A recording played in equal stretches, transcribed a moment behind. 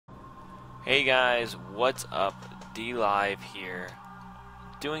Hey guys, what's up? D Live here.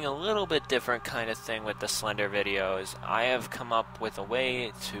 Doing a little bit different kind of thing with the Slender videos. I have come up with a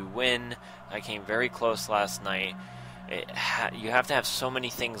way to win. I came very close last night. You have to have so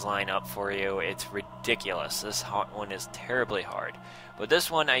many things line up for you. It's ridiculous. This one is terribly hard. But this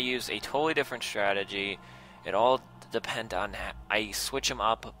one I use a totally different strategy. It all depends on I switch them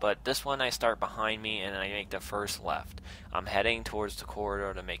up, but this one I start behind me and I make the first left. I'm heading towards the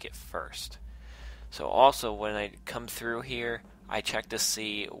corridor to make it first. So also when I come through here, I check to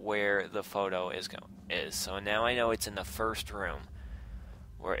see where the photo is. So now I know it's in the first room.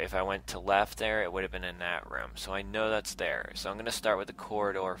 Where if I went to left there, it would have been in that room. So I know that's there. So I'm going to start with the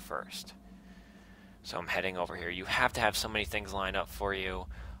corridor first. So I'm heading over here. You have to have so many things lined up for you.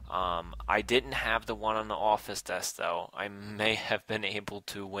 I didn't have the one on the office desk though. I may have been able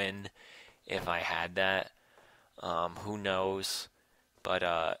to win if I had that. Who knows?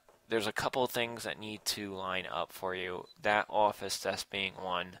 But there's a couple of things that need to line up for you. That office desk being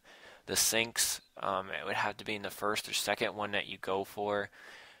one. The sinks, it would have to be in the first or second one that you go for.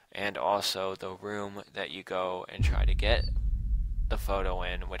 And also the room that you go and try to get the photo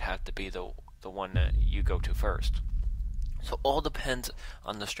in would have to be the one that you go to first. So all depends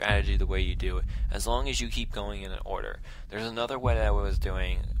on the strategy, the way you do it, as long as you keep going in an order. There's another way that I was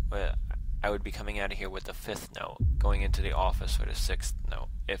doing, but I would be coming out of here with the fifth note, going into the office with a sixth note,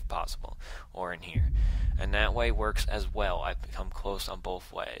 if possible, or in here. And that way works as well. I've become close on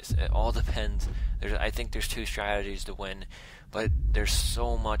both ways. It all depends. I think there's two strategies to win, but there's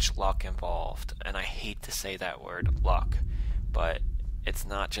so much luck involved. And I hate to say that word, luck, but it's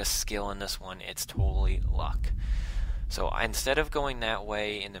not just skill in this one, it's totally luck. So instead of going that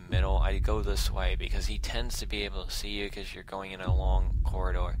way in the middle, I go this way because he tends to be able to see you because you're going in a long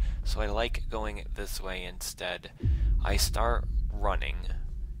corridor. So I like going this way instead. I start running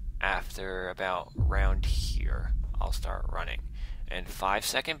after about around here. I'll start running. And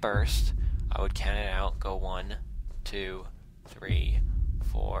 5-second burst, I would count it out. Go 1, 2, 3,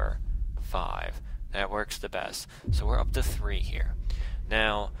 4, 5. That works the best. So we're up to 3 here.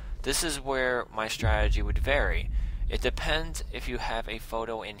 Now, this is where my strategy would vary. It depends if you have a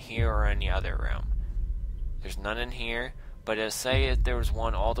photo in here or in the other room. There's none in here, but say if there was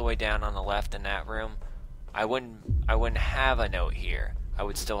one all the way down on the left in that room, I wouldn't have a note here. I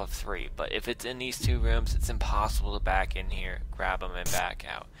would still have 3. But if it's in these 2 rooms, it's impossible to back in here, grab them, and back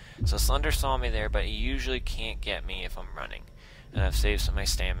out. So Slender saw me there, but he usually can't get me if I'm running. And I've saved some of my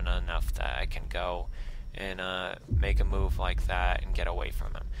stamina enough that I can go and make a move like that and get away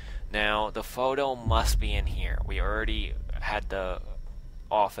from him. Now, the photo must be in here. We already had the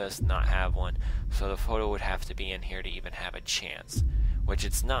office not have one, so the photo would have to be in here to even have a chance, which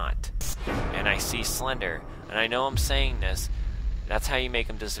it's not. And I see Slender, and I know I'm saying this, that's how you make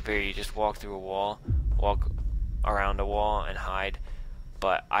him disappear. You just walk through a wall, walk around a wall, and hide.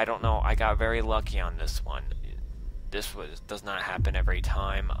 But I don't know, I got very lucky on this one. This does not happen every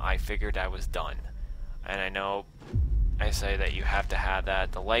time. I figured I was done. And I know I say that you have to have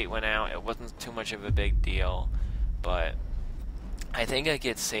that. The light went out. It wasn't too much of a big deal, but I think I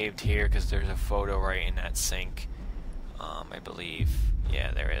get saved here because there's a photo right in that sink. I believe.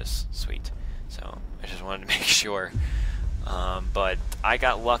 Yeah, there is. Sweet. So I just wanted to make sure. But I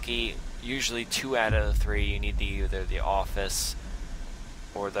got lucky. Usually 2 out of the 3, you need either the office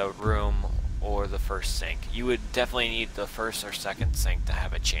or the room or the first sink. You would definitely need the first or second sink to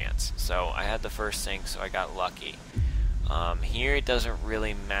have a chance. So I had the first sink, so I got lucky. Here it doesn't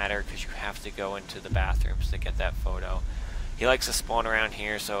really matter because you have to go into the bathrooms to get that photo. He likes to spawn around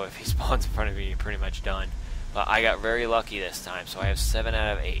here, so if he spawns in front of you, you're pretty much done. But I got very lucky this time, so I have 7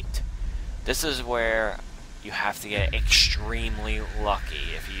 out of 8. This is where you have to get extremely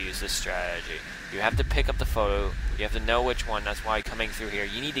lucky if you use this strategy. You have to pick up the photo, you have to know which one, that's why coming through here,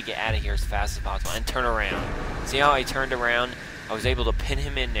 you need to get out of here as fast as possible and turn around. See how I turned around? I was able to pin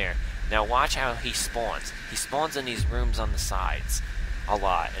him in there. Now watch how he spawns. He spawns in these rooms on the sides a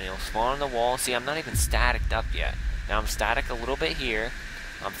lot, and he'll spawn on the wall. See, I'm not even staticed up yet. Now I'm static a little bit here.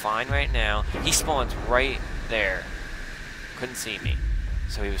 I'm fine right now. He spawns right there. Couldn't see me.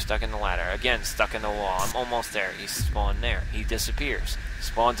 So he was stuck in the ladder. Again, stuck in the wall. I'm almost there. He spawned there. He disappears.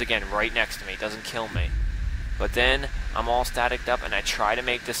 Spawns again right next to me. Doesn't kill me. But then I'm all staticed up and I try to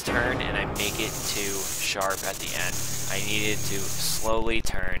make this turn and I make it too sharp at the end. I needed to slowly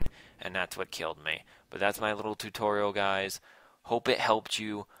turn, and that's what killed me. But that's my little tutorial, guys. Hope it helped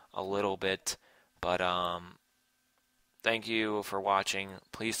you a little bit. But thank you for watching.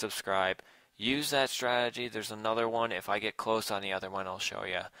 Please subscribe. Use that strategy. There's another one. If I get close on the other one, I'll show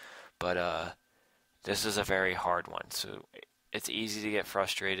you. But this is a very hard one, so It's easy to get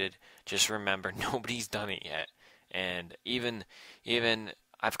frustrated. Just remember, nobody's done it yet. And even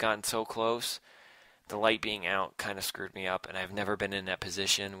I've gotten so close, the light being out kind of screwed me up, and I've never been in that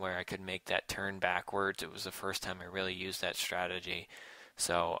position where I could make that turn backwards. It was the first time I really used that strategy.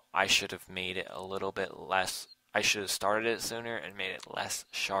 So I should have made it a little bit less. I should have started it sooner and made it less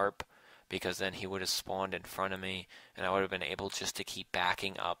sharp, because then he would have spawned in front of me and I would have been able just to keep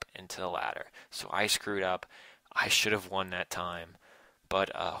backing up into the ladder. So I screwed up. I should have won that time. But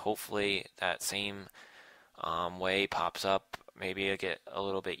hopefully that same way pops up. Maybe it'll get a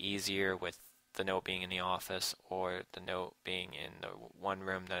little bit easier with the note being in the office or the note being in the one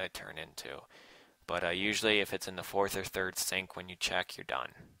room that I turn into. But usually if it's in the fourth or third sink when you check, you're done.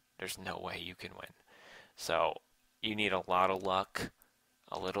 There's no way you can win. So you need a lot of luck,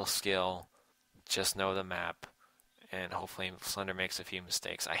 a little skill, just know the map, and hopefully Slender makes a few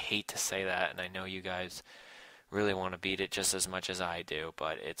mistakes. I hate to say that, and I know you guys really want to beat it just as much as I do,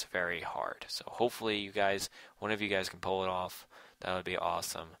 but it's very hard. So hopefully you guys, one of you guys can pull it off. That would be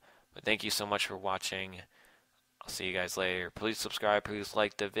awesome. But thank you so much for watching. I'll see you guys later. Please subscribe, please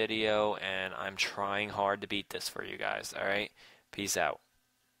like the video, and I'm trying hard to beat this for you guys, alright? Peace out.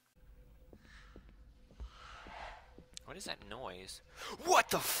 What is that noise? What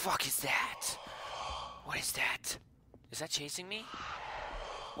the fuck is that? What is that? Is that chasing me?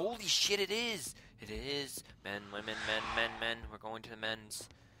 Holy shit, it is! It is. Men, women, men. We're going to the men's.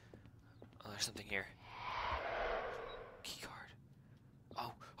 Oh, there's something here. Keycard.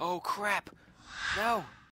 Oh crap! No!